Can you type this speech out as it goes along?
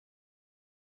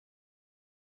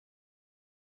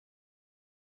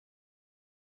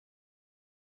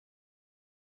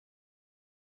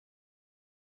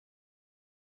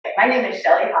My name is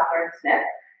Shelley Hawthorne Smith,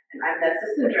 and I'm the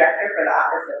Assistant Director for the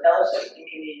Office of Fellowship and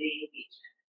Community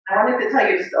Engagement. I wanted to tell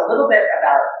you just a little bit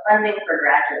about funding for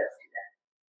graduate students.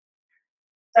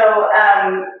 So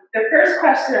the first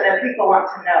question that people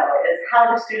want to know is, how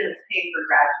do students pay for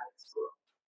graduate school?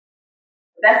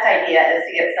 The best idea is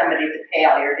to get somebody to pay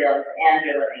all your bills and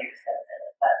your living expenses,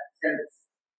 but since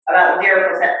about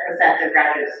 0% of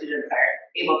graduate students are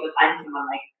able to find someone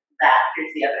like that,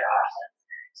 here's the other option.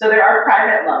 So there are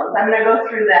private loans. I'm going to go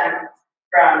through them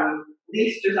from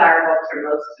least desirable to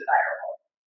most desirable.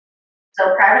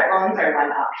 So private loans are one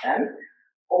option,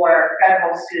 or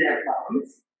federal student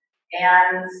loans.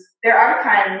 And there are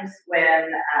times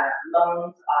when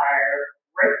loans are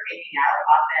worth taking out,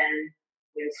 often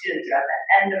when students are at the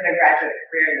end of their graduate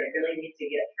career and they really need to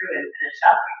get through and finish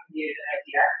up. It can be a good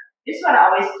idea. You just want to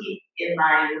always keep in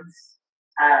mind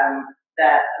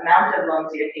the amount of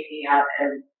loans you're taking out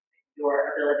and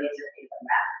your ability to pay them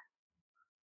back.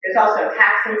 There's also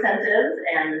tax incentives,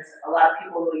 and a lot of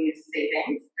people will use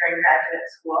savings during graduate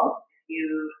school if you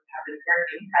have been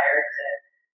working prior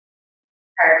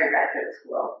to graduate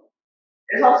school.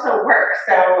 There's also work.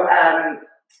 So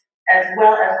as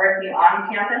well as working on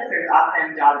campus, there's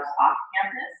often jobs off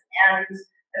campus, and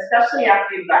especially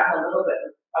after you've gotten a little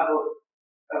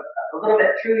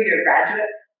bit through your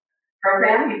graduate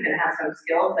program, you can have some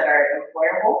skills that are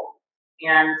employable.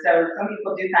 And so some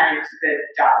people do find good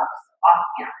jobs off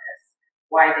campus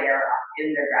while they are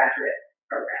in their graduate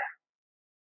program.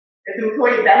 There's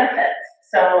employee benefits.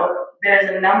 So there's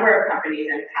a number of companies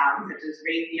in town, such as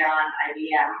Raytheon,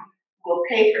 IBM, who will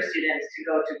pay for students to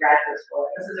go to graduate school.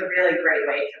 And this is a really great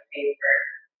way to pay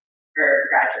for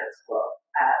graduate school.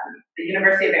 The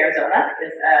University of Arizona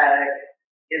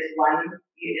is one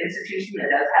institution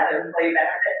that does have employee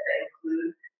benefits that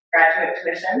include graduate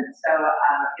tuition. So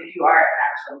if you are an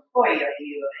actual employee of the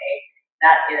U of A,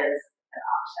 that is an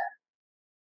option.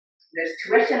 There's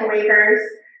tuition waivers.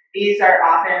 These are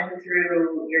often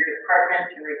through your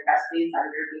department can request these on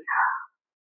your behalf.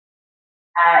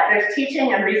 There's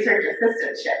teaching and research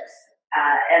assistantships.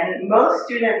 And most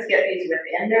students get these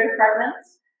within their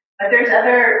departments, but there's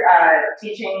other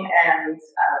teaching and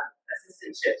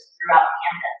assistantships throughout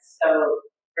campus. So,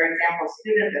 for example,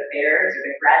 student affairs or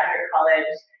the graduate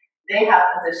college, they have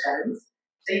positions.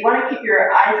 So you want to keep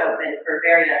your eyes open for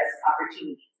various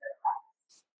opportunities.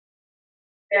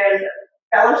 There's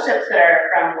fellowships that are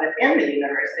from within the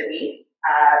university.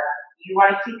 You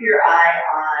want to keep your eye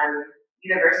on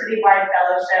university-wide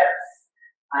fellowships,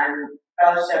 on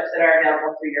fellowships that are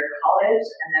available through your college,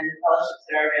 and then fellowships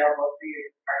that are available through your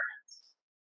department.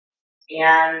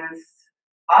 And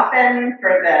often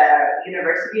for the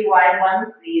university-wide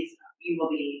ones, you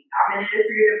will be nominated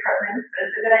for your department, but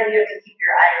it's a good idea to keep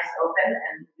your eyes open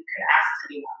and you can ask to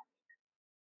be nominated.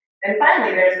 And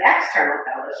finally, there's external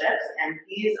fellowships, and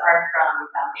these are from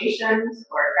foundations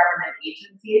or government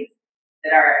agencies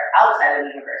that are outside of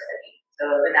the university. So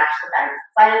the National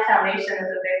Science Foundation is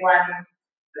a big one,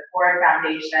 the Ford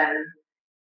Foundation.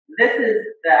 This is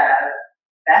the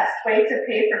best way to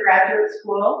pay for graduate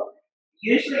school.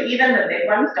 Usually, even the big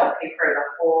ones don't pay for the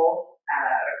whole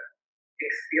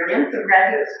experience of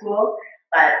graduate school,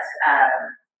 but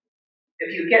if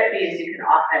you get these, you can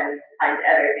often find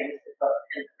other things to fill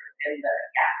in the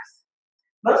gaps.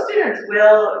 Most students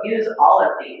will use all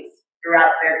of these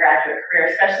throughout their graduate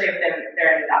career, especially if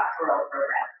they're in a doctoral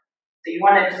program. So you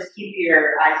want to just keep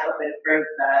your eyes open for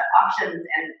the options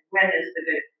and when is the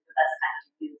best time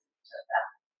to use each of them.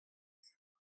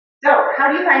 So how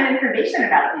do you find information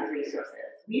about these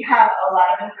resources? We have a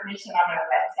lot of information on our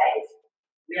website.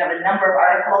 We have a number of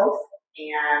articles,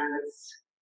 and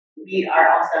we are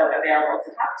also available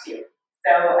to talk to you.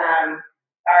 So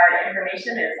our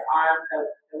information is on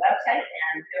the website,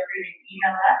 and feel free to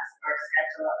email us or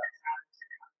schedule a time to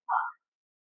come talk.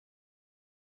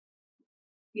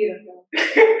 Beautiful.